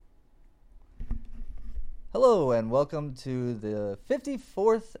Hello and welcome to the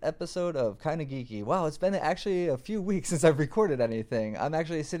 54th episode of Kinda Geeky. Wow, it's been actually a few weeks since I've recorded anything. I'm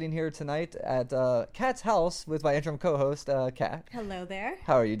actually sitting here tonight at Kat's house with my interim co-host, Kat. Hello there.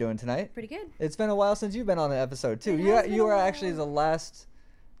 How are you doing tonight? Pretty good. It's been a while since you've been on an episode too. It has been You a are while. actually the last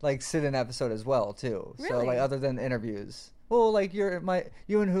sit-in episode as well too. So Really? other than interviews. Well,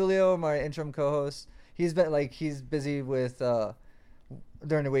 you and Julio, my interim co-host. He's busy with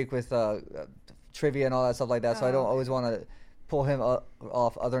during the week with trivia and all that stuff like that, so I don't always want to pull him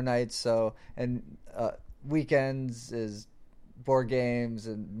off other nights. So weekends is board games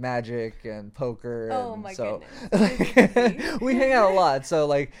and magic and poker. Oh and my so, goodness. we hang out a lot. So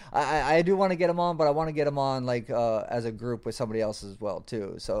I do want to get him on, but I want to get him on as a group with somebody else as well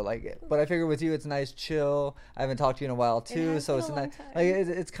too. So but I figure with you it's nice, chill. I haven't talked to you in a while too, so it's nice.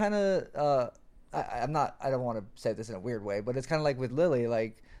 It's kind of I don't want to say this in a weird way, but it's kind of like with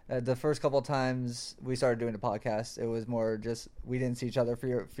Lily, the first couple of times we started doing the podcast, it was more just we didn't see each other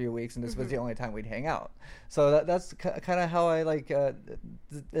for a few weeks, and this was the only time we'd hang out. So that's kind of how I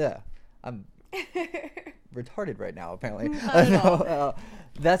I'm retarded right now, apparently.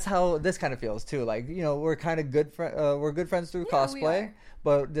 That's how this kind of feels too. We're kind of we're good friends through cosplay,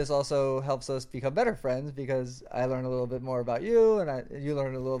 but this also helps us become better friends because I learn a little bit more about you, and you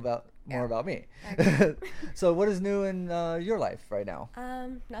learn a little more about me. So what is new in your life right now?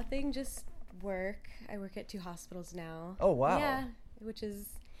 Nothing, just work. I work at 2 hospitals now. Oh wow. Yeah, it's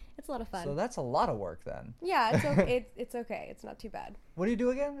a lot of fun. So that's a lot of work then. Yeah, it's okay. It's okay. It's not too bad. What do you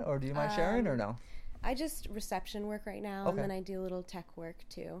do again, or do you mind sharing, or no? I just reception work right now, and then I do a little tech work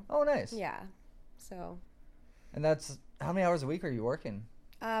too. Oh, nice. Yeah. So. And that's how many hours a week are you working?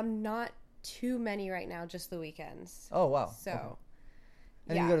 Not too many right now, just the weekends. Oh wow. So. Okay.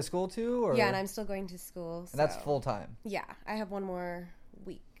 And you go to school too, or? Yeah, and I'm still going to school. So. And that's full time. Yeah, I have one more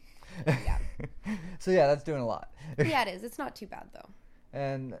week. Yeah. So yeah, that's doing a lot. Yeah, it is. It's not too bad though.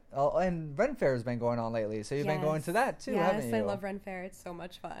 And Ren Fair has been going on lately, so you've been going to that too, haven't you? Yes, I love Ren Fair. It's so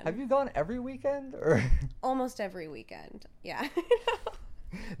much fun. Have you gone every weekend, or? Almost every weekend. Yeah.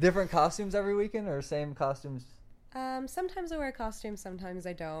 Different costumes every weekend, or same costumes? Sometimes I wear costumes, sometimes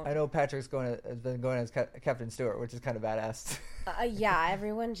I don't. I know Patrick's has been going as Captain Stewart, which is kind of badass. Yeah,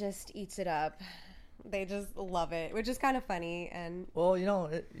 everyone just eats it up. They just love it, which is kind of funny. And well,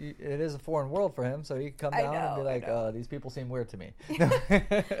 it is a foreign world for him, so he can come down and be like, these people seem weird to me.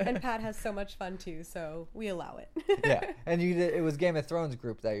 And Pat has so much fun too, so we allow it. Yeah, and it was Game of Thrones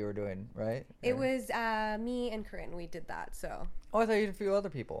group that you were doing, right? It was me and Corinne. We did that. So. Oh, I thought you had a few other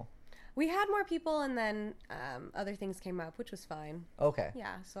people. We had more people, and then other things came up, which was fine. Okay.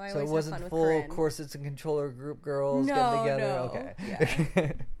 Yeah, so I so always it wasn't have fun full with Corinne. corsets and controller group girls getting together. No. Okay.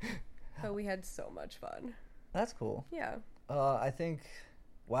 Yeah. But we had so much fun. That's cool. Yeah. I think,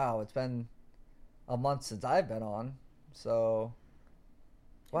 wow, it's been a month since I've been on. So,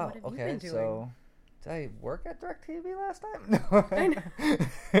 wow. What have Okay. you been doing? So, did I work at DirecTV last time? No. I know.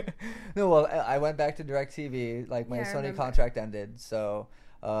 No. Well, I went back to DirecTV. My Sony contract ended, so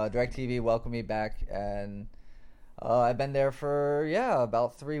DirecTV welcomed me back, and I've been there for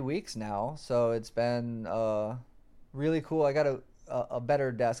about 3 weeks now. So it's been really cool. I got a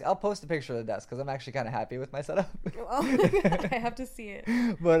better desk. I'll post a picture of the desk because I'm actually kind of happy with my setup. Well, I have to see it.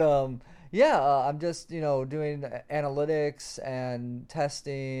 But I'm just doing analytics and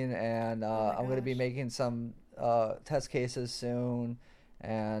testing, and I'm going to be making some test cases soon.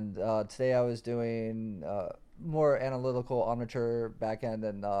 And today I was doing more analytical amateur backend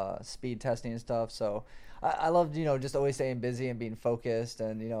and speed testing and stuff. So I love just always staying busy and being focused,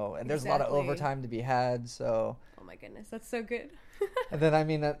 and and there's a lot of overtime to be had. So. Oh my goodness, that's so good. And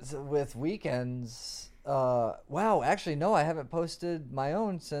then that's with weekends. Wow, actually no, I haven't posted my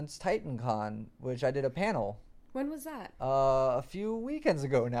own since TitanCon, which I did a panel. When was that? A few weekends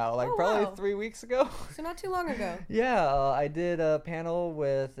ago now, probably 3 weeks ago. So not too long ago. Yeah, I did a panel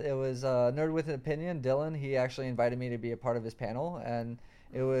with Nerd with an Opinion. Dylan, he actually invited me to be a part of his panel, and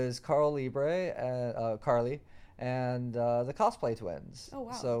it was Carl Libre, Carly, and the Cosplay Twins. Oh,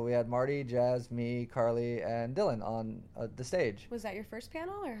 wow. So we had Marty, Jazz, me, Carly, and Dylan on the stage. Was that your first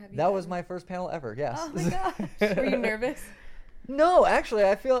panel, or have you? That was my first panel ever. Yes. Oh my gosh. Were you nervous? No, actually,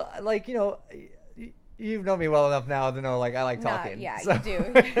 I feel like you've known me well enough now to know I like talking. Yeah, so. you do.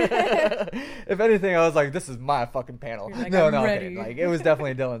 If anything, I was like, this is my fucking panel. No, I'm ready. Okay. It was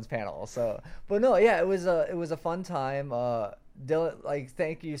definitely Dylan's panel. So, but no, yeah, it was a fun time. Dylan,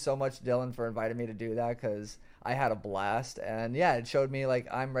 thank you so much, Dylan, for inviting me to do that, because I had a blast, and yeah, it showed me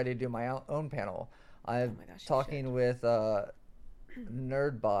I'm ready to do my own panel. I'm talking with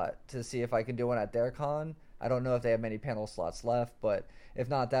NerdBot to see if I can do one at their con. I don't know if they have many panel slots left, but if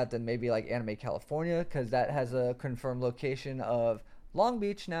not that, then maybe like Anime California, because that has a confirmed location of Long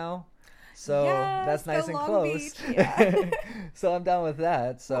Beach now. So that's nice and close. Yeah. So I'm down with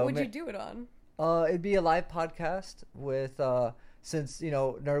that. So what would you do it on? It'd be a live podcast with since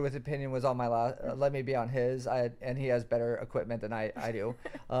Nerd with Opinion was on my last, let me be on his. And he has better equipment than I do.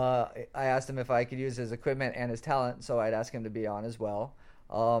 I asked him if I could use his equipment and his talent, so I'd ask him to be on as well.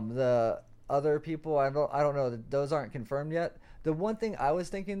 The other people, I don't know. Those aren't confirmed yet. The one thing I was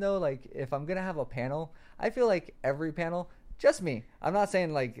thinking though, like if I'm gonna have a panel, I feel like every panel, just me. I'm not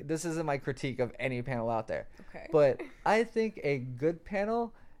saying like this isn't my critique of any panel out there. Okay. But I think a good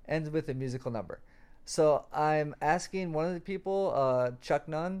panel ends with a musical number. So I'm asking one of the people, Chuck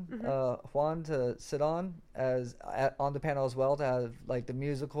Nunn, Juan, to sit on the panel as well, to have like the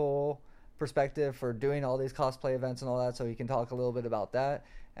musical perspective for doing all these cosplay events and all that, so he can talk a little bit about that,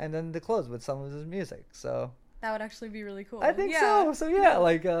 and then to close with some of his music. So that would actually be really cool. I think so. So yeah,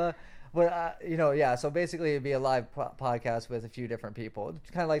 like so basically it'd be a live podcast with a few different people,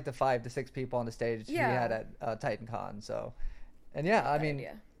 kind of like the 5 to 6 people on the stage we had at Titan Con. So, and I mean,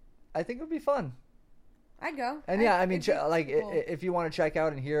 idea. I think it would be fun. I'd go. And I mean, cool. If you want to check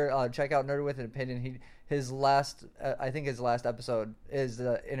out and hear, check out Nerd with an Opinion. His last episode is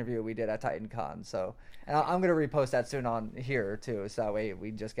the interview we did at Titan Con. So, and I'm gonna repost that soon on here too, so that way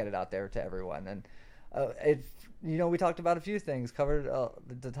we just get it out there to everyone. And we talked about a few things, covered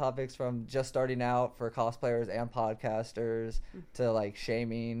the topics from just starting out for cosplayers and podcasters to like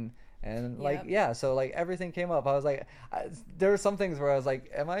shaming. And so like everything came up. I was like, there were some things where I was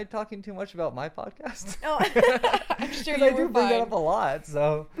like, am I talking too much about my podcast? Oh, I'm sure you were fine. I do bring that up a lot,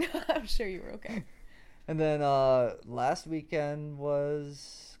 so. I'm sure you were okay. And then last weekend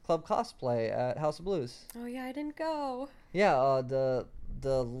was Club Cosplay at House of Blues. Oh yeah, I didn't go. Yeah, the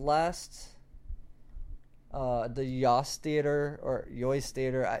last, the Yost Theater or Yost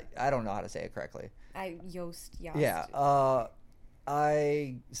Theater. I don't know how to say it correctly. Yost. Yeah.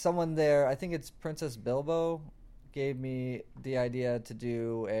 Someone there, I think it's Princess Bilbo, gave me the idea to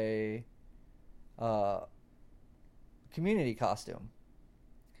do a Community costume.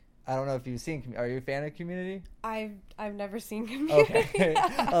 I don't know if you've seen. Are you a fan of Community? I've never seen Community. Okay.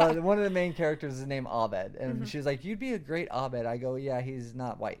 One of the main characters is named Abed, and she was like, "You'd be a great Abed." I go, "Yeah, he's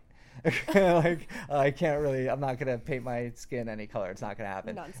not white." I can't really. I'm not gonna paint my skin any color. It's not gonna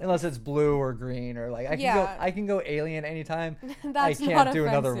happen unless it's blue or green or like I can go alien anytime. I can't not do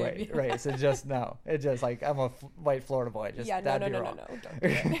another way. Yeah. Right. So just no. It's just like I'm a white Florida boy. Just no. Don't do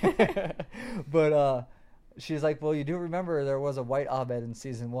it. But she's like, well, you do remember there was a white Abed in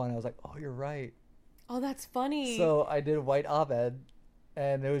season 1. I was like, oh, you're right. Oh, that's funny. So I did white Abed,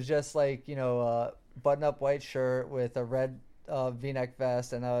 and it was just like button-up white shirt with a red V-neck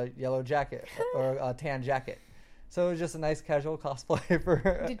vest and a yellow jacket or a tan jacket. So it was just a nice casual cosplay for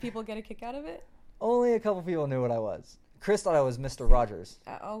her. Did people get a kick out of it? Only a couple people knew what I was. Chris thought I was Mr. Rogers.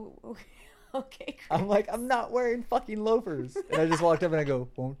 Okay, Chris. I'm like, I'm not wearing fucking loafers. And I just walked up and I go,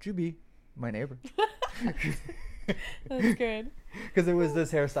 won't you be my neighbor? That's good. Because it was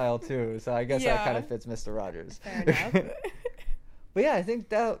this hairstyle too, so I guess that kind of fits Mr. Rogers. Fair enough. But yeah, I think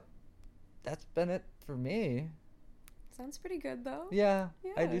that's been it for me. Sounds pretty good though. Yeah,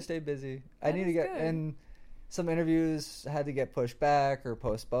 I do stay busy. I need to get and some interviews had to get pushed back or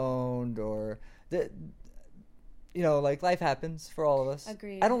postponed or like life happens for all of us.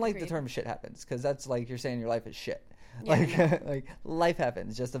 Agreed. I don't like the term shit happens because that's like you're saying your life is shit. Like life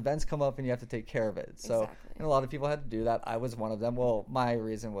happens, just events come up and you have to take care of it. So and a lot of people had to do that. I was one of them. Well, my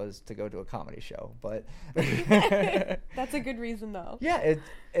reason was to go to a comedy show, but that's a good reason though. Yeah,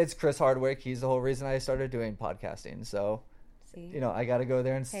 it's Chris Hardwick. He's the whole reason I started doing podcasting. So I got to go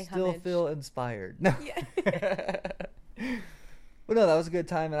there and still feel inspired. No. Yeah. But no, that was a good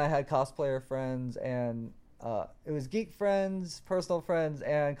time, and I had cosplayer friends, and it was geek friends, personal friends,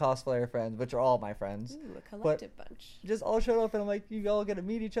 and cosplayer friends, which are all my friends. Ooh, a collective bunch. Just all showed up, and I'm like, you all get to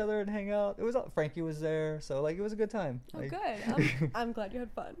meet each other and hang out. It was Frankie was there, so like it was a good time. Oh, good. I'm glad you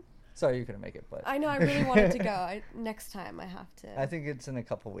had fun. Sorry you couldn't make it, but I know I really wanted to go. Next time I have to. I think it's in a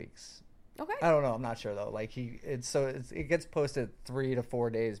couple weeks. Okay. I don't know. I'm not sure though. Like it gets posted 3 to 4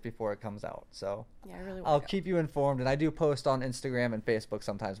 days before it comes out. So yeah, I really. I'll keep you informed, and I do post on Instagram and Facebook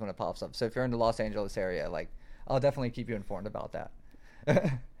sometimes when it pops up. So if you're in the Los Angeles area, like I'll definitely keep you informed about that.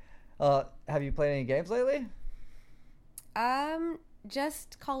 Have you played any games lately?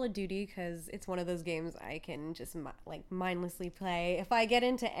 Just Call of Duty, because it's one of those games I can just mindlessly play. If I get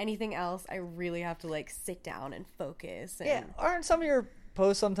into anything else, I really have to sit down and focus. And... Yeah, aren't some of your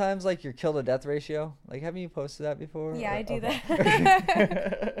post sometimes like your kill to death ratio? Like, haven't you posted that before? Yeah, I do okay.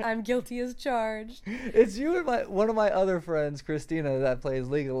 that. I'm guilty as charged. It's you and one of my other friends, Christina, that plays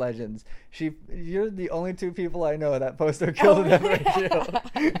League of Legends. You're the only two people I know that post their kill to death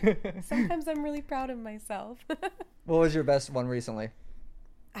ratio. Sometimes I'm really proud of myself. What was your best one recently?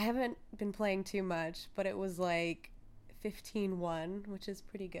 I haven't been playing too much, but it was like 15-1, which is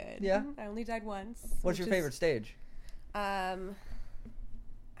pretty good. Yeah. I only died once. What's your favorite stage? I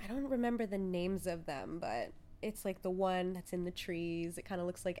don't remember the names of them, but it's like the one that's in the trees. It kind of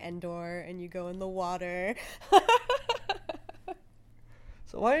looks like Endor, and you go in the water.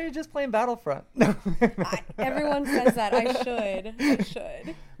 So why are you just playing Battlefront? Everyone says that. I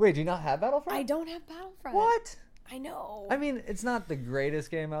should. Wait, do you not have Battlefront? I don't have Battlefront. What? I know. I mean, it's not the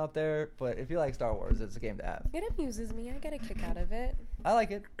greatest game out there, but if you like Star Wars, it's a game to have. It amuses me. I get a kick out of it. I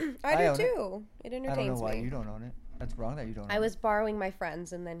like it. I do too. It entertains me. I don't know why you don't own it. That's wrong that you don't own it. I was borrowing my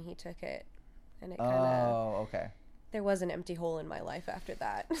friend's, and then he took it. And it kind of... Oh, okay. There was an empty hole in my life after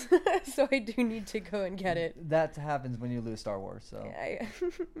that. So I do need to go and get it. That happens when you lose Star Wars, so... Yeah, it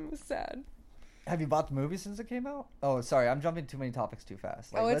was sad. Have you bought the movie since it came out? Oh, sorry, I'm jumping too many topics too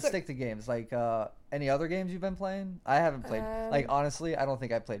fast. Like, let's stick to games. Like, any other games you've been playing? I haven't played. Like, honestly, I don't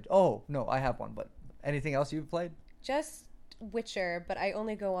think I played. Oh, no, I have one, but anything else you've played? Just Witcher, but I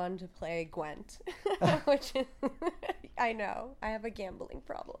only go on to play Gwent. Which is... I know. I have a gambling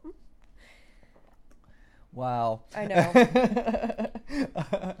problem. Wow. I know.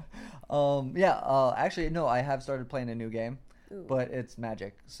 Actually, no, I have started playing a new game. Ooh. But it's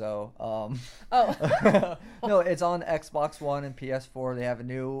Magic, so Oh. No, it's on Xbox One and PS4. They have a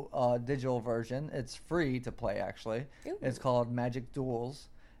new digital version. It's free to play, actually. Ooh. It's called Magic Duels,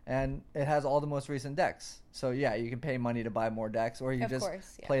 and it has all the most recent decks. So yeah, you can pay money to buy more decks, or you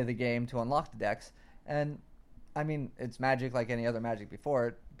play the game to unlock the decks. And I mean, it's Magic like any other Magic before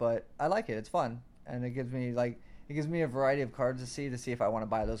it, but I like it. It's fun, and it gives me a variety of cards to see if I want to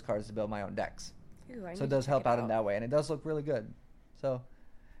buy those cards to build my own decks. Ooh, so it does help out in that way, and it does look really good. So,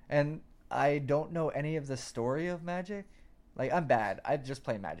 and I don't know any of the story of Magic. Like, I'm bad. I just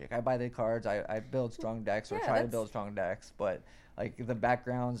play Magic. I buy the cards. I build strong decks or try to build strong decks, but like the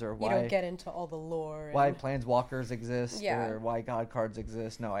backgrounds or why you don't get into all the lore. Why planeswalkers exist or why god cards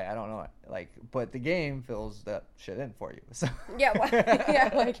exist. No, I don't know. Like, but the game fills that shit in for you. So yeah,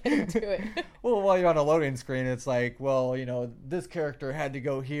 why get into it? Well, while you're on a loading screen, it's like, well, you know, this character had to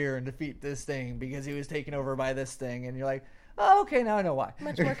go here and defeat this thing because he was taken over by this thing, and you're like, oh, okay, now I know why.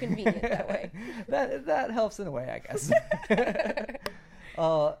 Much more convenient that way. that helps in a way, I guess.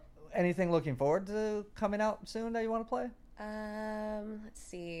 Anything looking forward to coming out soon that you want to play? Let's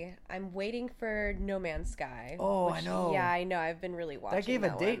see. I'm waiting for No Man's Sky. Oh, I know. Yeah, I know. I've been really watching that. Gave a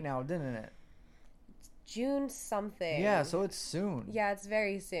date one. now, didn't it? It's June something. Yeah, so it's soon. Yeah, it's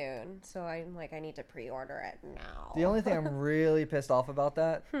very soon. So I'm like, I need to pre-order it now. The only thing I'm really pissed off about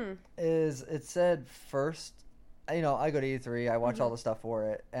that is it said first. You know, I go to E3, I watch all the stuff for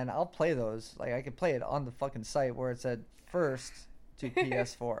it, and I'll play those. Like, I could play it on the fucking site where it said first to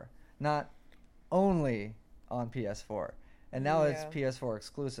PS4, not only on PS4. And now it's PS4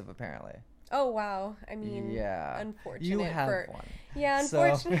 exclusive, apparently. Oh, wow. I mean, unfortunate. You have one. Yeah,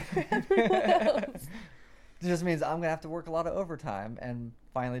 unfortunate for everyone else. It just means I'm going to have to work a lot of overtime and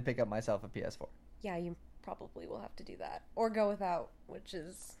finally pick up myself a PS4. Yeah, you probably will have to do that. Or go without, which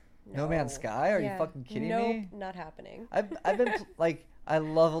is... No Man's Sky? Are you fucking kidding me? Nope, not happening. I've been, like, I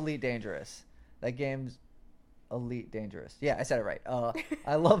love Elite Dangerous. That game's Elite Dangerous. Yeah, I said it right.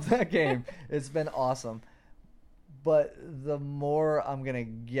 I love that game. It's been awesome. But the more I'm going to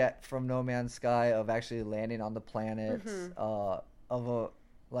get from No Man's Sky of actually landing on the planets, No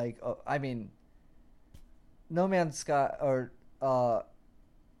Man's Sky, or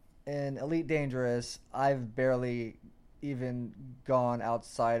in Elite Dangerous, I've barely even gone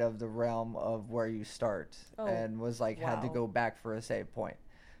outside of the realm of where you start and was had to go back for a save point.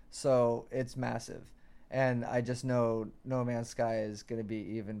 So it's massive. And I just know No Man's Sky is going to be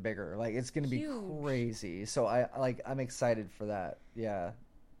even bigger. Like, it's going to be crazy. So I'm excited for that. Yeah.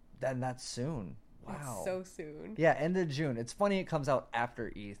 Then that's soon. Wow. That's so soon. Yeah, end of June. It's funny it comes out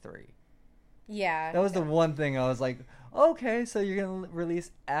after E3. Yeah. That was the one thing I was like, okay, so you're going to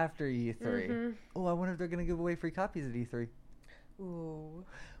release after E3. Oh, I wonder if they're going to give away free copies at E3. Ooh.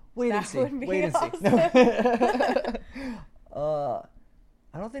 Wait and see. Wait and awesome. see.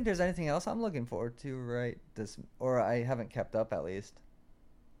 I don't think there's anything else I'm looking forward to this, or I haven't kept up at least.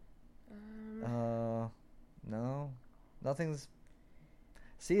 No, nothing's.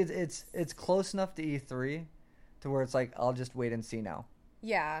 See, it's close enough to E3, to where it's like I'll just wait and see now.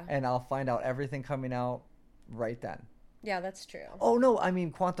 Yeah. And I'll find out everything coming out right then. Yeah, that's true. Oh, no, I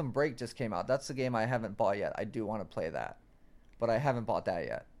mean, Quantum Break just came out. That's the game I haven't bought yet. I do want to play that, but I haven't bought that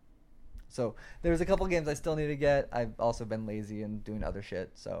yet. So there's a couple games I still need to get. I've also been lazy and doing other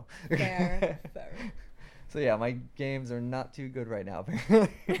shit, so. Fair. So yeah, my games are not too good right now,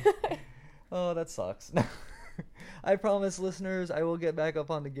 apparently. Oh, that sucks. I promise, listeners, I will get back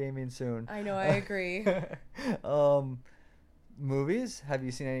up on the gaming soon. I know, I agree. Movies? Have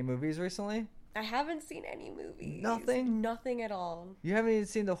you seen any movies recently? I haven't seen any movies. Nothing at all. You haven't even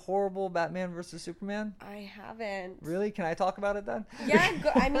seen the horrible Batman versus Superman? I haven't. Really? Can I talk about it then? Yeah,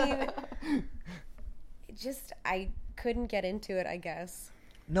 I mean, I couldn't get into it, I guess.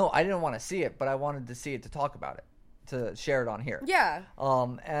 No, I didn't want to see it, but I wanted to see it to talk about it, to share it on here. Yeah.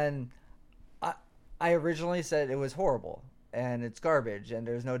 And I originally said it was horrible and it's garbage and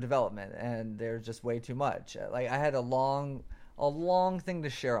there's no development and there's just way too much. Like, I had a long thing to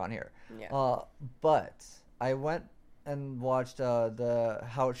share on here. Yeah. But I went and watched the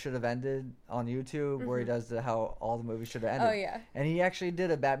How It Should Have Ended on YouTube, where he does how all the movies should have ended. Oh, yeah. And he actually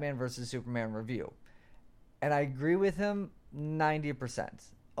did a Batman versus Superman review. And I agree with him 90%.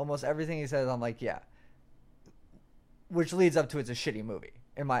 Almost everything he says, I'm like, yeah. Which leads up to it's a shitty movie.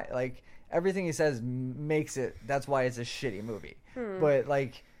 Everything he says makes it, that's why it's a shitty movie. But,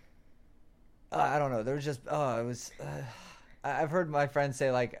 like, I don't know. There was just, it was... I've heard my friends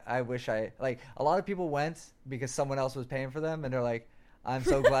say, like, I wish a lot of people went because someone else was paying for them, and they're like, I'm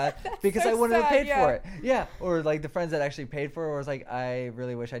so glad because so I wouldn't have paid sad, for it. Yeah. Or, like, the friends that actually paid for it was like, I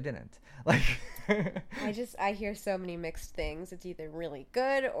really wish I didn't. Like, I hear so many mixed things. It's either really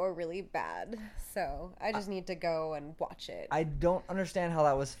good or really bad. So I just need to go and watch it. I don't understand how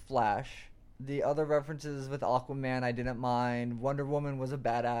that was Flash. The other references with Aquaman, I didn't mind. Wonder Woman was a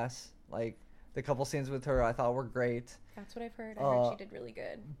badass. Like, the couple scenes with her I thought were great. That's what I've heard. I heard she did really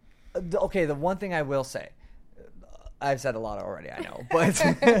good. Okay, the one thing I will say, I've said a lot already, I know, but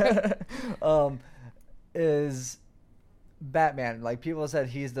is Batman. Like, people said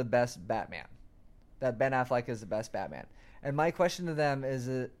he's the best Batman. That Ben Affleck is the best Batman. And my question to them is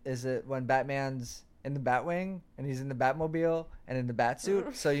it when Batman's in the Batwing and he's in the Batmobile and in the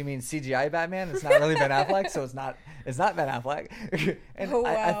Batsuit? So you mean CGI Batman? It's not really Ben Affleck, so it's not Ben Affleck. And oh, wow.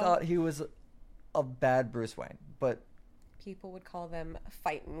 I thought he was a bad Bruce Wayne, but people would call them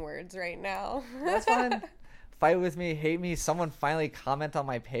fighting words right now. That's fine. Fight with me, hate me. Someone finally comment on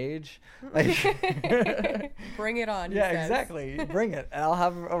my page. Like, bring it on. Yeah, exactly. Bring it, and I'll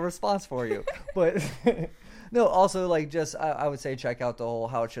have a response for you. But no, also, like, just I would say check out the whole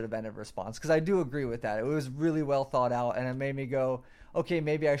How It Should Have Ended response, because I do agree with that. It was really well thought out, and it made me go, okay,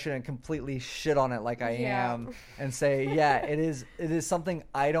 maybe I shouldn't completely shit on it like I am, and say, yeah, it is something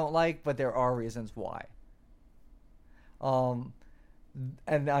I don't like, but there are reasons why. And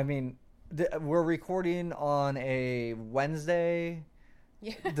I mean, we're recording on a Wednesday,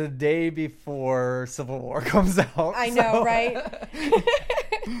 the day before Civil War comes out. I know, right?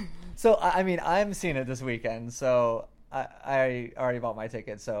 So, I mean, I'm seeing it this weekend, so I already bought my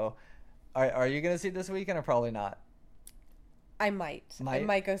ticket. So, are you going to see it this weekend or probably not? I might. I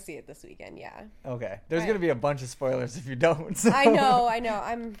might go see it this weekend, yeah. Okay. There's going to be a bunch of spoilers if you don't. So. I know.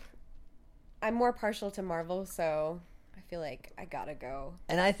 I'm more partial to Marvel, so I feel like I gotta go.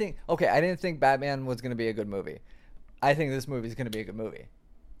 And I think, okay, I didn't think Batman was going to be a good movie. I think this movie is going to be a good movie.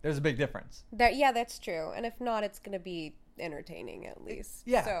 There's a big difference. Yeah, that's true. And if not, it's going to be entertaining at least.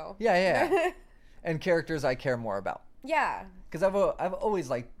 Yeah. So. Yeah. And characters I care more about. Yeah. Because I've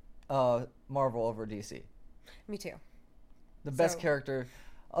always liked Marvel over DC. Me too. The best character,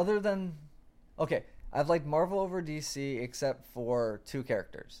 other than... Okay, I've liked Marvel over DC except for two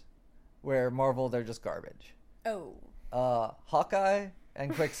characters. Where Marvel, they're just garbage. Oh. Hawkeye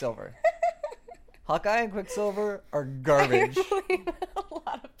and Quicksilver. Hawkeye and Quicksilver are garbage. A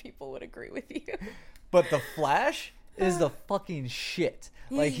lot of people would agree with you. But the Flash is the fucking shit.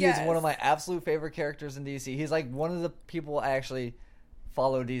 Like, he's one of my absolute favorite characters in DC. He's like one of the people I actually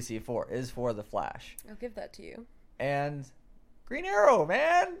follow DC for the Flash. I'll give that to you. And Green Arrow,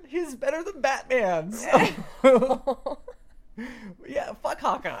 man. He's better than Batman. So. Yeah, fuck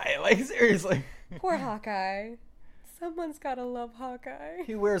Hawkeye. Like, seriously. Poor Hawkeye. Someone's gotta love Hawkeye.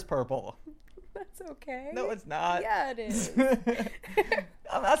 He wears purple. That's okay. No, it's not. Yeah, it is.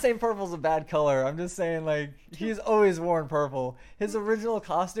 I'm not saying purple's a bad color. I'm just saying, like, he's always worn purple. His original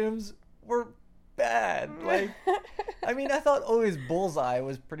costumes were bad. Like, I mean, I thought always Bullseye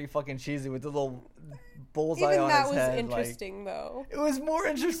was pretty fucking cheesy with the little bullseye on his head. Even that was interesting, though. It was more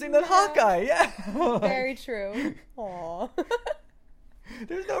interesting than Hawkeye, yeah. Very true. Aw.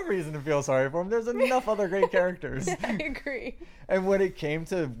 There's no reason to feel sorry for him. There's enough other great characters. Yeah, I agree. And when it came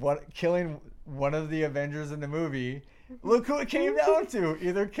to killing one of the Avengers in the movie, Look who it came down to.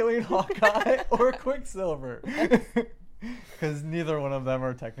 Either killing Hawkeye or Quicksilver. Because neither one of them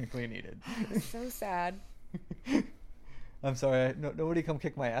are technically needed. So sad. I'm sorry. Nobody come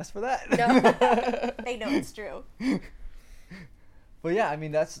kick my ass for that. No. They know it's true. But yeah, I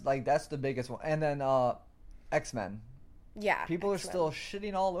mean, that's the biggest one. And then X-Men. Yeah. People X-Men. are still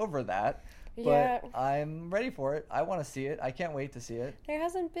shitting all over that. But Yeah. I'm ready for it. I want to see it. I can't wait to see it. There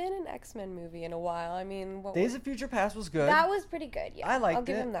hasn't been an X-Men movie in a while. I mean, Days of Future Past was good. That was pretty good, yeah. I liked it. I'll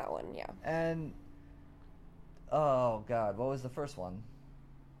give him that one, yeah. And oh god, what was the first one?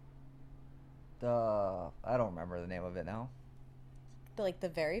 I don't remember the name of it now. The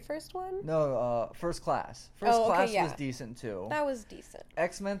very first one? No, First Class. First Class yeah. was decent too. That was decent.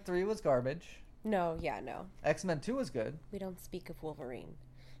 X-Men 3 was garbage. No. X-Men 2 was good. We don't speak of Wolverine.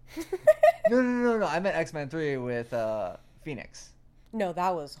 No. I meant X-Men 3 with Phoenix. No,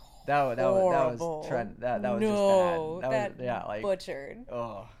 that was That horrible. was trend. That was no, just bad. That was butchered.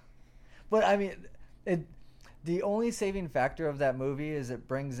 Oh, but I mean, the only saving factor of that movie is it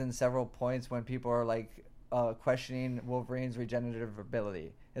brings in several points when people are questioning Wolverine's regenerative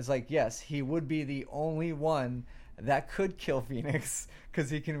ability. It's yes, he would be the only one that could kill Phoenix because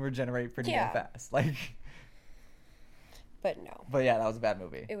he can regenerate pretty damn fast. But no. But yeah, that was a bad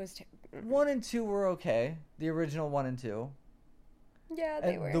movie. It was 1 and 2 were okay. The original 1 and 2. Yeah,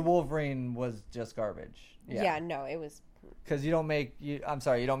 they were. The Wolverine was just garbage. Yeah, no, it was. Because you don't make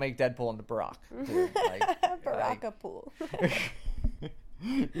Deadpool into Barack. Dude. Baraka Pool.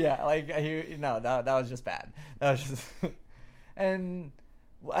 Yeah, that was just bad. That was just, and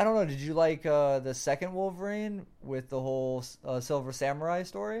I don't know. Did you like the second Wolverine with the whole Silver Samurai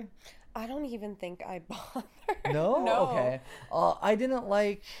story? I don't even think I bothered. No? No. Okay. I didn't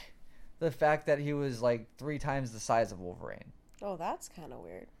like the fact that he was 3 times the size of Wolverine. Oh, that's kind of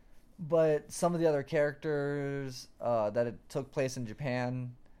weird. But some of the other characters that it took place in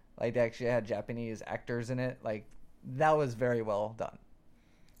Japan, they actually had Japanese actors in it. That was very well done.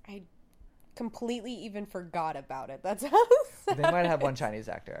 I completely even forgot about it. That's how They might have one Chinese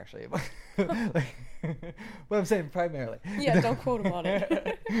actor, actually. But I'm saying primarily. Yeah, don't quote him on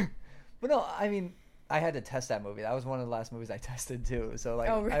it. But no, I mean, I had to test that movie. That was one of the last movies I tested, too. So,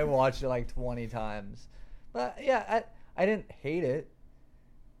 Oh, really? I watched it 20 times. But, yeah, I didn't hate it.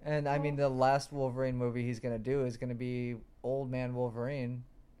 And, I mean, the last Wolverine movie he's going to do is going to be Old Man Wolverine.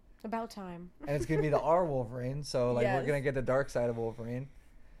 About time. And it's going to be the R Wolverine. So, Yes. we're going to get the dark side of Wolverine.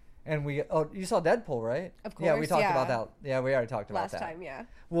 And you saw Deadpool, right? Of course, yeah. We talked yeah. about that. Yeah, we already talked about Last that. time, yeah.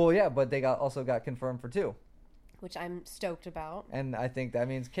 Well, yeah, but they also got confirmed for 2. Which I'm stoked about. And I think that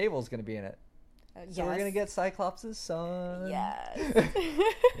means Cable's going to be in it. So we're going to get Cyclops' son. Yes.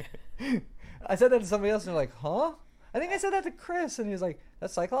 I said that to somebody else, and they're like, huh? I think I said that to Chris, and he was like,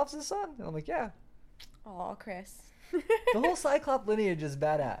 that's Cyclops' son? And I'm like, yeah. Aw, Chris. The whole Cyclops lineage is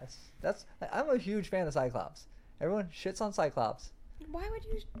badass. I'm a huge fan of Cyclops. Everyone shits on Cyclops. Why would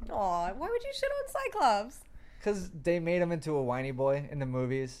you shit on Cyclops? Because they made him into a whiny boy in the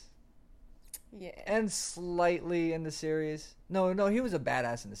movies. Yeah. And slightly in the series. No, he was a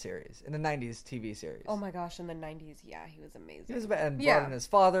badass in the series. In the 90s TV series. Oh my gosh, in the 90s, yeah, he was amazing. He was and brought in his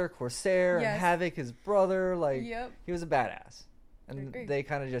father, Corsair, Yes. and Havoc, his brother. Yep. He was a badass. And agree. they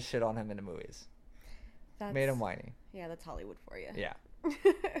kind of just shit on him in the movies. Made him whiny. Yeah, that's Hollywood for you. Yeah.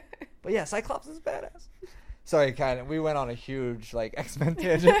 But yeah, Cyclops is badass. Sorry, we went on a huge X-Men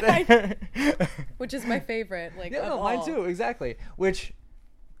tangent there. Which is my favorite. Mine too, exactly. Which,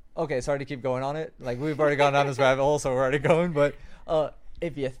 okay, sorry to keep going on it. We've already gone down this rabbit hole, so we're already going. But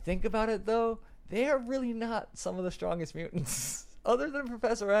if you think about it, though, they are really not some of the strongest mutants. Other than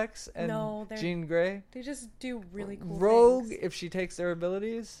Professor X and Jean Grey. They just do really cool Rogue, things. if she takes their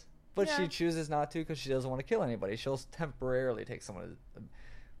abilities, but she chooses not to because she doesn't want to kill anybody. She'll temporarily take someone.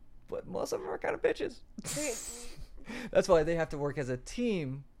 But most of them are kind of bitches. That's why they have to work as a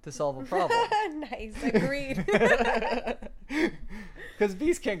team to solve a problem. Nice, agreed. Because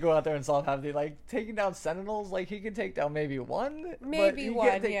Beast can't go out there and solve everything. Taking down Sentinels, he can take down maybe one. But he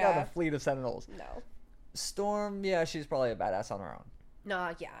can't take down a fleet of Sentinels. No. Storm, yeah, she's probably a badass on her own.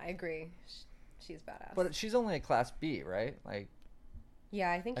 No, yeah, I agree. She's badass. But she's only a Class B, right?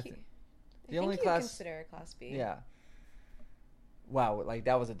 Yeah, I think the only class consider her Class B. Yeah. Wow,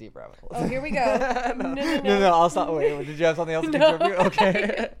 that was a deep rabbit hole. Oh, here we go. No, I'll stop. Wait, did you have something else to contribute?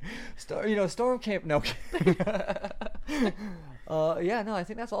 Okay. Storm Camp. No. Yeah, no, I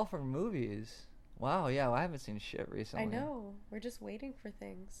think that's all for movies. Wow, yeah, I haven't seen shit recently. I know. We're just waiting for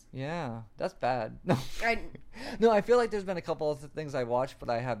things. Yeah, that's bad. No. No, I feel like there's been a couple of things I watched, but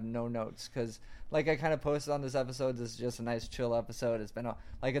I have no notes because, I kind of posted on this episode. This is just a nice chill episode. It's been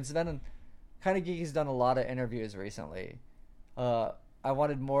Kinda Geeky's done a lot of interviews recently. I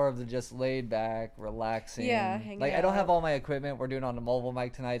wanted more of the just laid back, relaxing. Yeah, hanging like I don't out. have all my equipment. We're doing on the mobile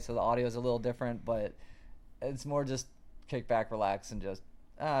mic tonight, so the audio is a little different, but it's more just kick back, relax, and just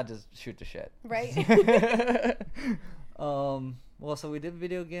shoot the shit. Right. Well, so we did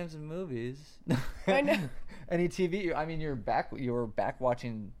video games and movies. I know. Any TV? I mean, you were back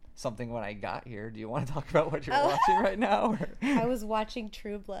watching something when I got here. Do you want to talk about what you're watching right now? I was watching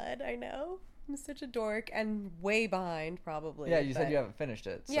True Blood. I know. I'm such a dork and way behind, probably. Yeah, you said you haven't finished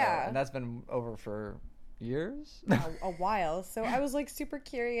it. So, yeah. And that's been over for years? a while. So I was like super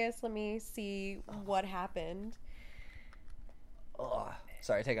curious. Let me see what happened. Ugh.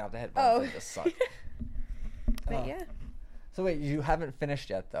 Sorry, take off the headphones. They just suck. But yeah. So wait, you haven't finished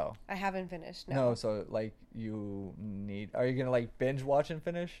yet, though? I haven't finished, no. No, so, like, are you gonna, like, binge watch and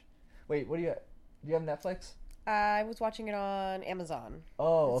finish? Wait, do you have Netflix? I was watching it on Amazon.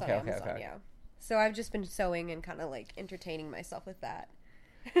 Oh, It's okay, on okay, Amazon, okay. Yeah. So I've just been sewing and kind of, like, entertaining myself with that.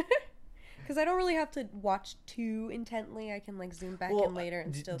 Because I don't really have to watch too intently. I can, like, zoom back in later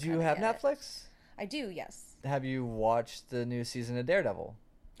and still do you have Netflix? I do, yes. Have you watched the new season of Daredevil?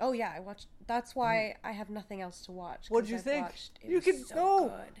 Oh yeah, I watched. That's why I have nothing else to watch. What did you think? You could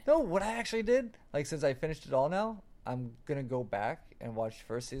no. What I actually did, like, since I finished it all now, I'm gonna go back and watch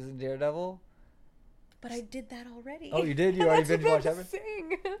first season of Daredevil. But I did that already. Oh, you did? You already binge watched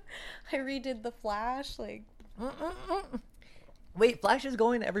everything? I redid the Flash. Like, wait, Flash is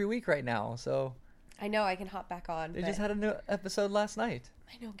going every week right now, so I know I can hop back on. They just had a new episode last night.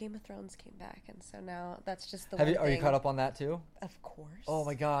 I know Game of Thrones came back, and so now that's just the. Are you caught up on that too? Of course. Oh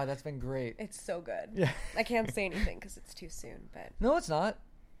my god, that's been great. It's so good. Yeah. I can't say anything because it's too soon, but no, it's not.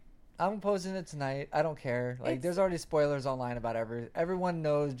 I'm posting it tonight. I don't care. Like, there's already spoilers online about everyone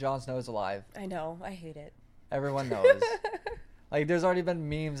knows Jon Snow's alive. I know. I hate it. Everyone knows. Like, there's already been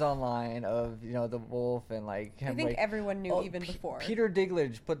memes online of, the wolf and, like, him. I think everyone knew even before. Peter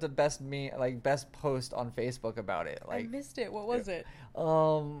Dinklage put the best post on Facebook about it. Like, I missed it. What was it?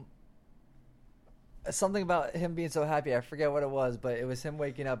 Something about him being so happy. I forget what it was, but it was him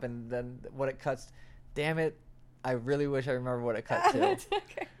waking up, and then what it cuts. Damn it! I really wish I remember what it cut to.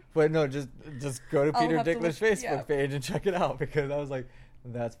 Okay. But no, just go to Peter Dinklage's Facebook page and check it out, because I was like,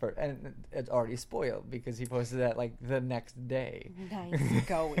 that's perfect. And it's already spoiled because he posted that like the next day. Nice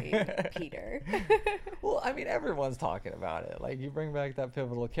going, Peter. Well, I mean, everyone's talking about it. Like, you bring back that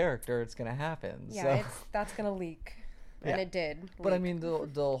pivotal character, it's gonna happen. Yeah, so. That's gonna leak. And it did. But I mean,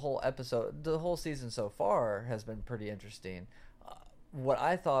 the whole episode, the whole season so far has been pretty interesting. What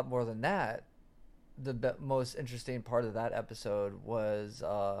I thought more than that, the most interesting part of that episode was,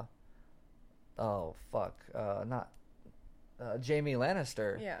 Jaime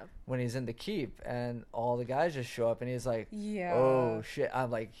Lannister. Yeah. When he's in the keep and all the guys just show up and he's like, yeah. Oh shit!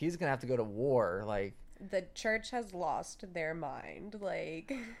 I'm like, he's gonna have to go to war. Like, the church has lost their mind.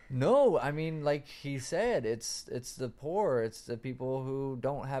 Like, no, I mean, like he said, it's the poor, it's the people who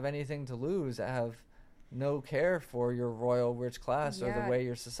don't have anything to lose, that have no care for your royal rich class or the way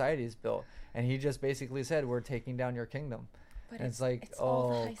your society is built. And he just basically said, we're taking down your kingdom. But and it's like,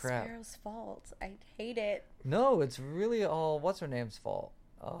 all the High crap. Sparrow's fault. I hate it. No, it's really all what's her name's fault.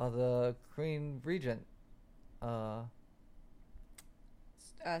 The Queen Regent.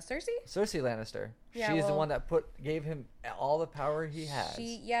 Cersei? Cersei Lannister. Yeah, She's the one that gave him all the power he has.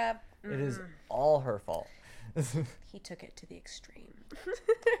 It is all her fault. He took it to the extreme.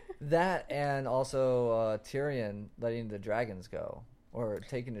 That, and also Tyrion letting the dragons go, or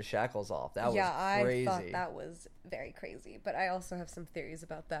taking the shackles off. That was crazy. I thought that was very crazy. But I also have some theories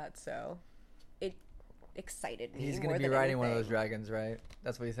about that, so it excited me. He's going to be riding one of those dragons, right?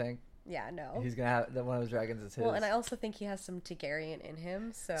 That's what you think? Yeah, no. He's going to have one of those dragons is his. Well, and I also think he has some Targaryen in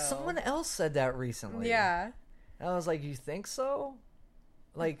him, so... Someone else said that recently. Yeah. And I was like, you think so?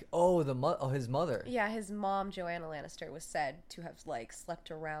 Like, his mother. Yeah, his mom, Joanna Lannister, was said to have, like, slept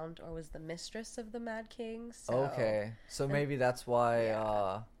around or was the mistress of the Mad King, so... Okay. So maybe that's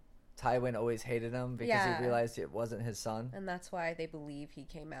why Tywin always hated him, because he realized it wasn't his son. And that's why they believe he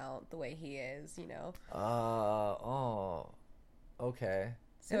came out the way he is, Okay.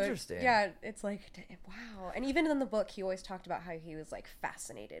 So interesting. It's like, wow. And even in the book, he always talked about how he was, like,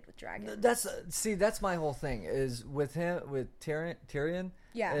 fascinated with dragons. That's my whole thing, is with Tyrion.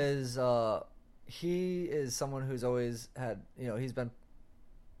 Yeah. He is someone who's always had, he's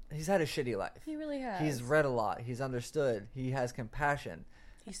had a shitty life. He really has. He's read a lot. He's understood. He has compassion.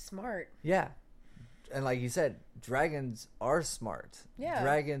 He's smart. Yeah. And like you said, dragons are smart. Yeah.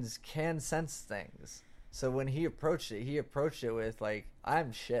 Dragons can sense things. So when he approached it with, like,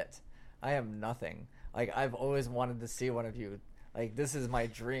 I'm shit. I am nothing. Like, I've always wanted to see one of you like this is my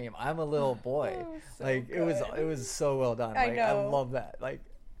dream. I'm a little boy. Oh, so like good. it was so well done. I Like know. I love that. Like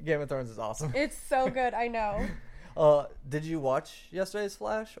Game of Thrones is awesome. It's so good. I know. Did you watch yesterday's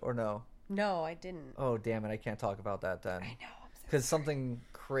Flash or no? No, I didn't. Oh damn it! I can't talk about that then. I know. I'm so Because something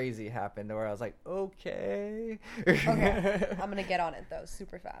crazy happened where I was like, okay. Okay. I'm gonna get on it though,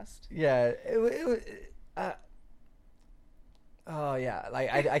 super fast. Yeah. Oh yeah. Like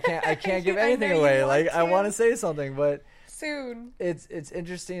I can't give anything away. Like I want to say something, but soon. It's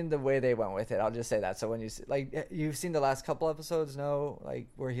interesting the way they went with it. I'll just say that. So when you like you've seen the last couple episodes, no, like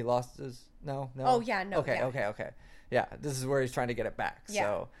where he lost his no. Oh yeah, no. Okay, yeah. okay. Yeah, this is where he's trying to get it back. Yeah.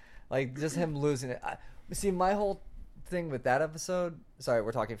 So like just him losing it. See, my whole thing with that episode. Sorry,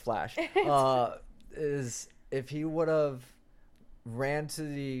 we're talking Flash. Is if he would have ran to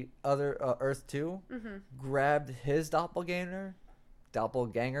the other Earth 2, grabbed his doppelganger,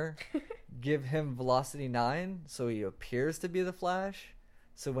 give him velocity 9, so he appears to be the Flash.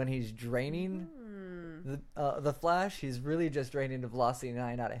 So when he's draining the Flash, he's really just draining the velocity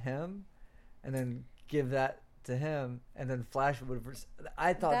 9 out of him, and then give that to him, and then Flash would.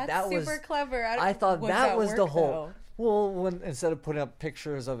 I thought that was super clever. I thought that was the whole. Though? Well, when instead of putting up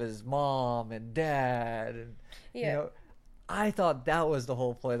pictures of his mom and dad, and you know, I thought that was the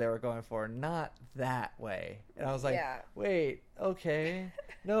whole play they were going for, not that way. And I was like, wait, okay,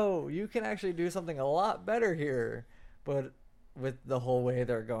 no, you can actually do something a lot better here. But with the whole way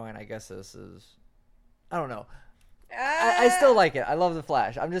they're going, I guess this is, I don't know. I still like it. I love the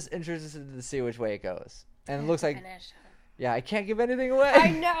Flash. I'm just interested to see which way it goes. And it looks like, yeah, I can't give anything away.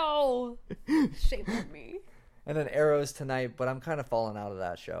 I know. Shame on me. And then Arrow's tonight, but I'm kind of falling out of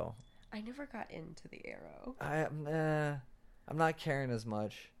that show. I never got into the Arrow. I'm not caring as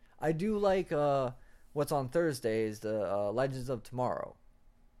much. I do like what's on Thursdays, the Legends of Tomorrow.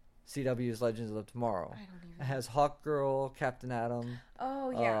 CW's Legends of Tomorrow. I don't even. It has Hawkgirl, Captain Atom. Oh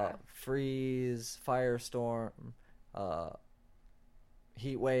yeah. Freeze, Firestorm,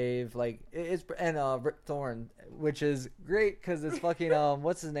 Heatwave, like and Rip Thorn, which is great because it's fucking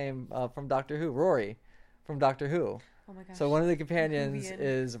what's his name from Doctor Who, Rory, from Doctor Who. Oh my gosh. So one of the companions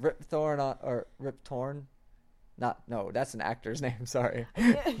is Rip Thorn Rip Torn. No, that's an actor's name. Sorry,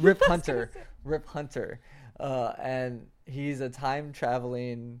 Rip Hunter. Rip Hunter, and he's a time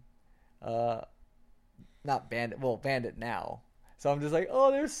traveling, not bandit. Well, bandit now. So I'm just like,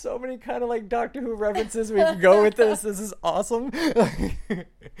 oh, there's so many kind of like Doctor Who references we can go with this. This is awesome.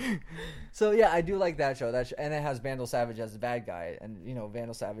 So yeah, I do like that show. And it has Vandal Savage as the bad guy, and you know,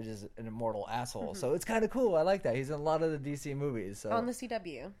 Vandal Savage is an immortal asshole. So it's kind of cool. I like that. He's in a lot of the DC movies. So. On the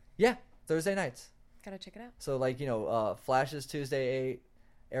CW. Yeah, Thursday nights. Gotta check it out. So like Flash is Tuesday 8,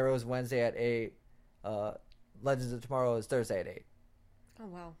 Arrow's Wednesday at 8, Legends of Tomorrow is Thursday at 8. Oh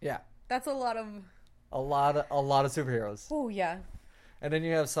wow. Yeah. That's a lot of superheroes. Oh yeah. And then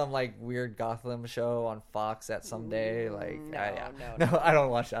you have some like weird Gotham show on Fox at some day. Like no, I don't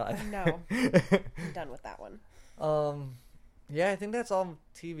watch that. No, I'm done with that one. Yeah, I think that's all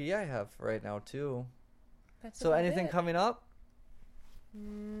TV I have right now too. So anything coming up?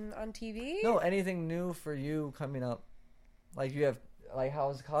 On TV? No, anything new for you coming up? Like you have, like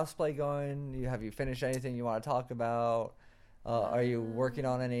how's cosplay going? Have you finished anything you want to talk about? Are you working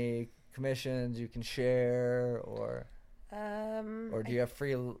on any commissions you can share, or do you have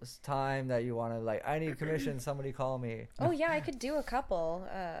free time that you want to like? I need commission. Somebody call me. Oh yeah, I could do a couple.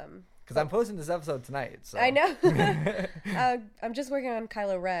 Because I'm posting this episode tonight. So. I know. I'm just working on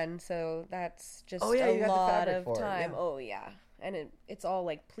Kylo Ren, so that's just a lot of time. Oh yeah. And it's all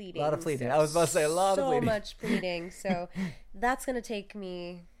like pleating. A lot of pleating. I was about to say a lot of pleating. So much pleating. So that's going to take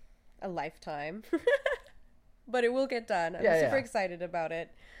me a lifetime. But it will get done. I'm super excited about it.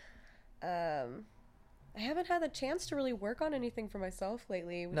 I haven't had the chance to really work on anything for myself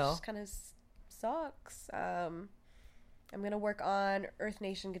lately, which kind of sucks. I'm going to work on Earth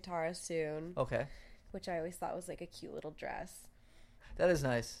Nation Guitar soon. Okay. Which I always thought was like a cute little dress. That is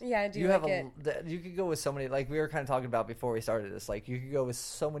nice. Yeah, I do like it. You could go with so many, like we were kind of talking about before we started this, like you could go with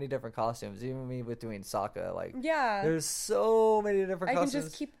so many different costumes, even me with doing Sokka, like there's so many different costumes. I can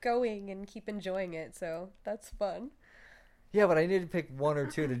just keep going and keep enjoying it, so that's fun. Yeah, but I need to pick one or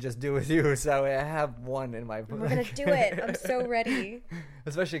two to just do with you, so I have one in my... We're going to do it. I'm so ready.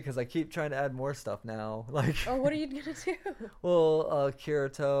 Especially because I keep trying to add more stuff now. Like, oh, what are you going to do? Well,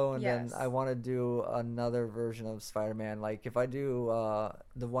 Kirito, and then I want to do another version of Spider-Man. Like, if I do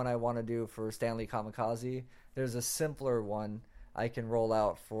the one I want to do for Stanley Kamikaze, there's a simpler one I can roll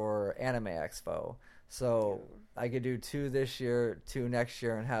out for Anime Expo. So I could do 2 this year, 2 next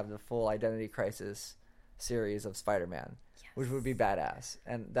year, and have the full Identity Crisis series of Spider-Man. which would be badass.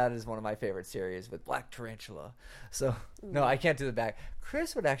 And that is one of my favorite series with Black Tarantula. So, no, I can't do the back.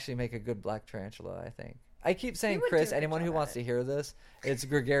 Chris would actually make a good Black Tarantula, I think. I keep saying Chris. Anyone who wants to hear this, it's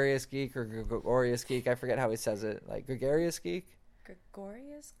Gregarious Geek or Gregorious Geek. I forget how he says it. Like Gregarious Geek?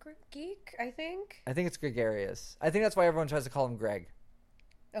 Gregorious Geek, I think. I think it's Gregarious. I think that's why everyone tries to call him Greg.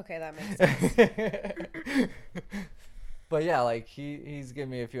 Okay, that makes sense. But yeah, like he's giving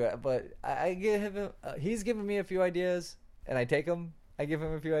me a few, but I give him he's giving me a few ideas, and I take them. I give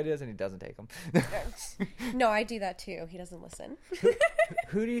him a few ideas, and he doesn't take them. No, I do that too. He doesn't listen.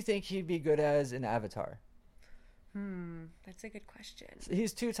 Who do you think he'd be good as in Avatar? That's a good question.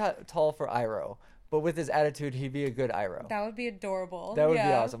 He's too tall for Iroh, but with his attitude, he'd be a good Iroh. That would be adorable. That would be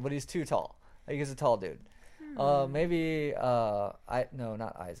awesome, but he's too tall. Like, he's a tall dude. Maybe no,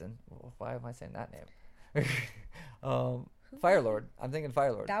 not Aizen. Why am I saying that name? Firelord. I'm thinking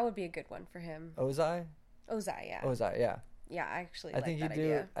Firelord. That would be a good one for him. Ozai, yeah. Ozai, yeah. Yeah, I actually I think that you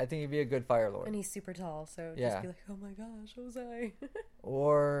idea. I think he'd be a good Firelord. And he's super tall, so just be like, oh my gosh, Ozai.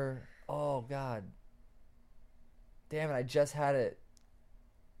 Or, oh god. Damn it, I just had it.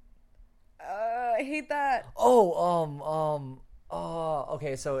 I hate that.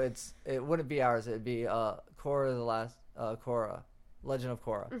 Okay, so it wouldn't be ours. It'd be Korra, Legend of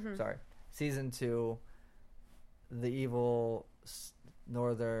Korra. Mm-hmm. Sorry, season 2, the evil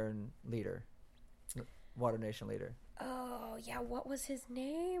northern leader, Water Nation leader. Oh yeah, what was his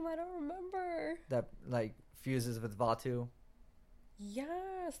name? I don't remember. That like fuses with Vatu.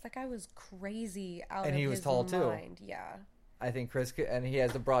 Yes, that guy was crazy out and of he was his tall mind. too. Yeah. I think Chris could, and he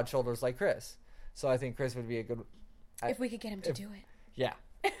has the broad shoulders like Chris. So I think Chris would be a good. If we could get him to do it. Yeah.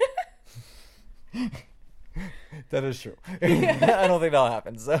 That is true. I don't think that'll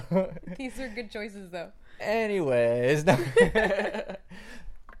happen. So these are good choices, though. Anyways, no.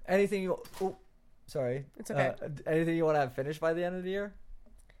 Anything you? Oh, sorry. It's okay. Anything you want to have finished by the end of the year?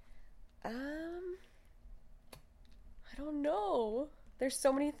 I don't know. There's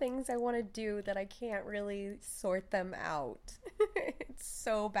so many things I want to do that I can't really sort them out. It's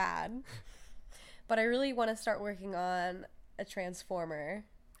so bad. But I really want to start working on a transformer.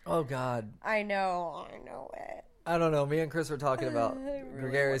 Oh God. I know it. I don't know. Me and Chris were talking about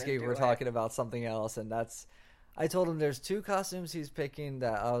Gregarious Geek. We're talking about something else, and I told him there's 2 costumes he's picking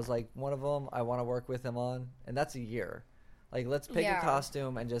that I was like, one of them I want to work with him on, and that's a year. Like, let's pick a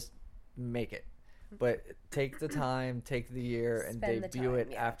costume and just make it. But take the time, take the year, and debut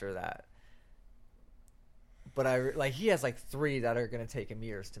it after that. But he has like 3 that are gonna take him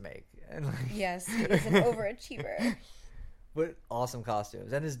years to make. And yes, he's an overachiever. But awesome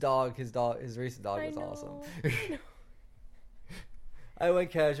costumes, and his recent dog was awesome. I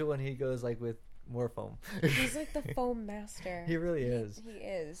went casual, and he goes like with more foam. He's like the foam master. He really is. He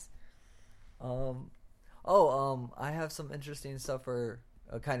is. I have some interesting stuff for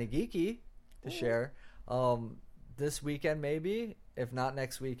Kinda Geeky to share. This weekend maybe, if not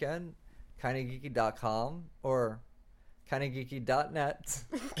next weekend, kindageeky.com or kindageeky.net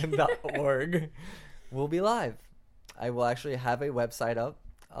and .org will be live. I will actually have a website up.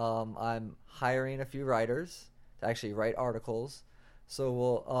 I'm hiring a few writers to actually write articles.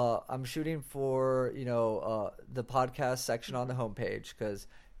 So I'm shooting for the podcast section on the homepage, because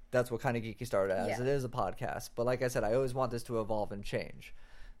that's what Kinda Geeky started as. Yeah. It is a podcast, but like I said, I always want this to evolve and change.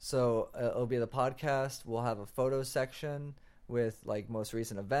 So it'll be the podcast. We'll have a photo section with like most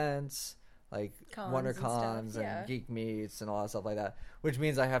recent events, like WonderCons and Geek Meets and all that stuff like that. Which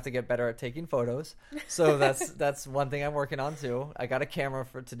means I have to get better at taking photos. So that's one thing I'm working on too. I got a camera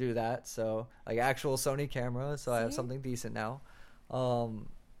to do that. So like actual Sony camera. So I have something decent now.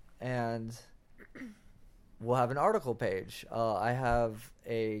 And we'll have an article page. I have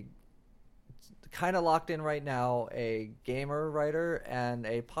a kind of locked in right now, a gamer writer and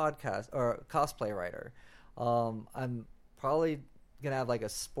a podcast or cosplay writer. I'm probably gonna have like a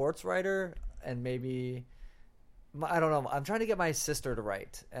sports writer, and maybe I don't know. I'm trying to get my sister to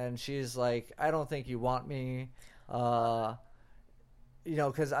write, and she's like, I don't think you want me, because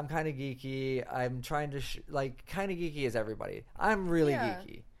I'm kind of geeky. I'm trying to kind of geeky is everybody. I'm really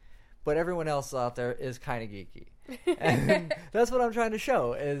geeky, but everyone else out there is kind of geeky, and that's what I'm trying to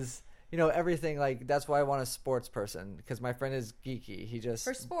show is. Everything, like, that's why I want a sports person, because my friend is geeky. He just...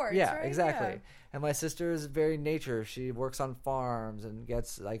 For sports, yeah, right? Exactly. Yeah. And my sister is very nature. She works on farms and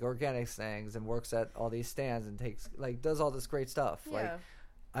gets, like, organic things and works at all these stands and does all this great stuff. Yeah. Like,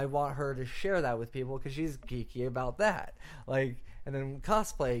 I want her to share that with people because she's geeky about that. Like, and then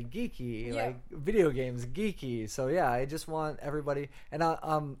cosplay, geeky. Yeah. Like, video games, geeky. So, yeah, I just want everybody... And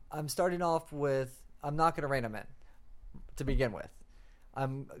I'm starting off with... I'm not going to rein them in to begin with.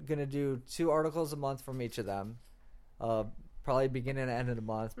 I'm going to do 2 articles a month from each of them. Probably beginning and end of the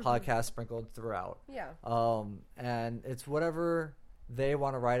month, podcasts sprinkled throughout. Yeah. And it's whatever they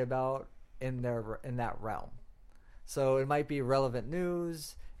want to write about in that realm. So it might be relevant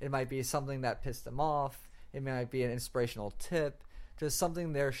news. It might be something that pissed them off. It might be an inspirational tip. Just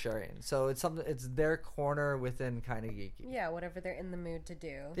something they're sharing. So it's their corner within Kinda Geeky. Yeah, whatever they're in the mood to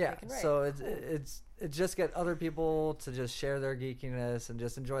do. Yeah. So it's just get other people to just share their geekiness and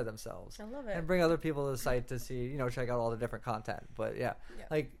just enjoy themselves. I love it. And bring other people to the site to see, check out all the different content. But yeah.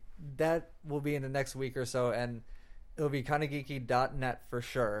 Like that will be in the next week or so, and it'll be kindageeky.net for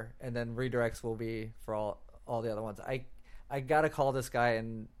sure, and then redirects will be for all the other ones. I gotta call this guy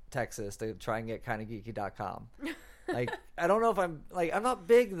in Texas to try and get kindageeky.com. Like, I don't know if I'm not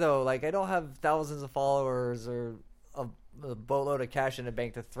big though. Like, I don't have thousands of followers or a boatload of cash in the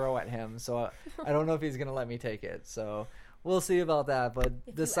bank to throw at him. So I don't know if he's going to let me take it. So we'll see about that. But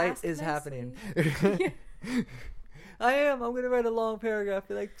the site is happening. I am. I'm going to write a long paragraph.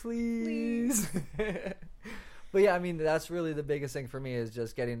 Be like, please. But yeah, I mean, that's really the biggest thing for me is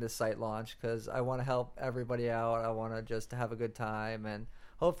just getting this site launched because I want to help everybody out. I want to just have a good time, and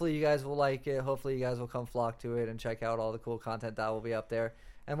hopefully you guys will like it. Hopefully you guys will come flock to it and check out all the cool content that will be up there.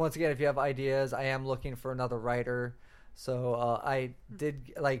 And once again, if you have ideas, I am looking for another writer. So I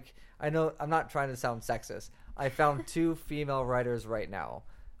know I'm not trying to sound sexist. I found 2 female writers right now.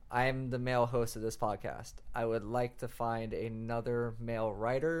 I am the male host of this podcast. I would like to find another male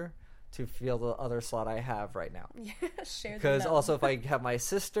writer to fill the other slot I have right now. Yeah, share. Because also, if I have my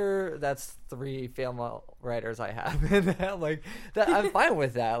sister, that's 3 female writers I have, and I'm like, I'm fine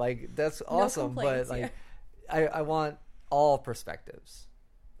with that. Like, that's awesome. But like, I want all perspectives,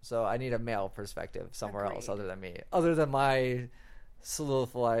 so I need a male perspective somewhere else other than me, other than my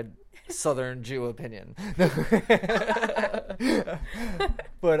solidified Southern Jew opinion.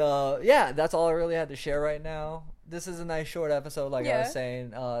 But yeah, that's all I really had to share right now. This is a nice short episode, like I was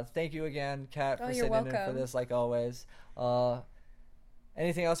saying. Thank you again, Kat, for sitting in for this, like always.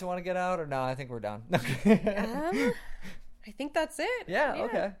 Anything else you want to get out, or no? I think we're done. I think that's it. Yeah,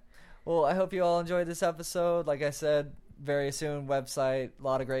 okay. Well, I hope you all enjoyed this episode. Like I said, very soon, website, a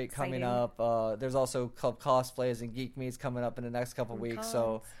lot of great coming up. There's also club cosplays and geek meets coming up in the next couple weeks.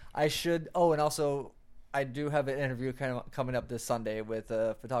 So I should. Oh, and also, I do have an interview coming up this Sunday with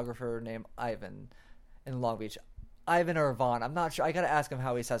a photographer named Ivan in Long Beach. Ivan or Yvonne, I'm not sure. I gotta ask him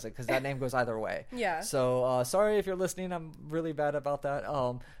how he says it because that name goes either way. Yeah. So sorry if you're listening. I'm really bad about that.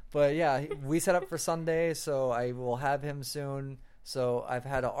 But yeah, we set up for Sunday, so I will have him soon. So I've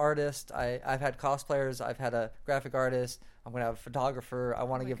had an artist, I've had cosplayers, I've had a graphic artist. I'm gonna have a photographer. I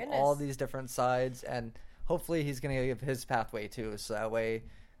want to give all these different sides, and hopefully he's gonna give his pathway too. So that way,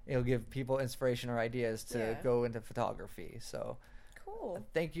 it'll give people inspiration or ideas to go into photography. So. Cool.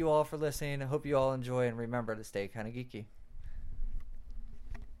 Thank you all for listening. I hope you all enjoy, and remember to stay kind of geeky.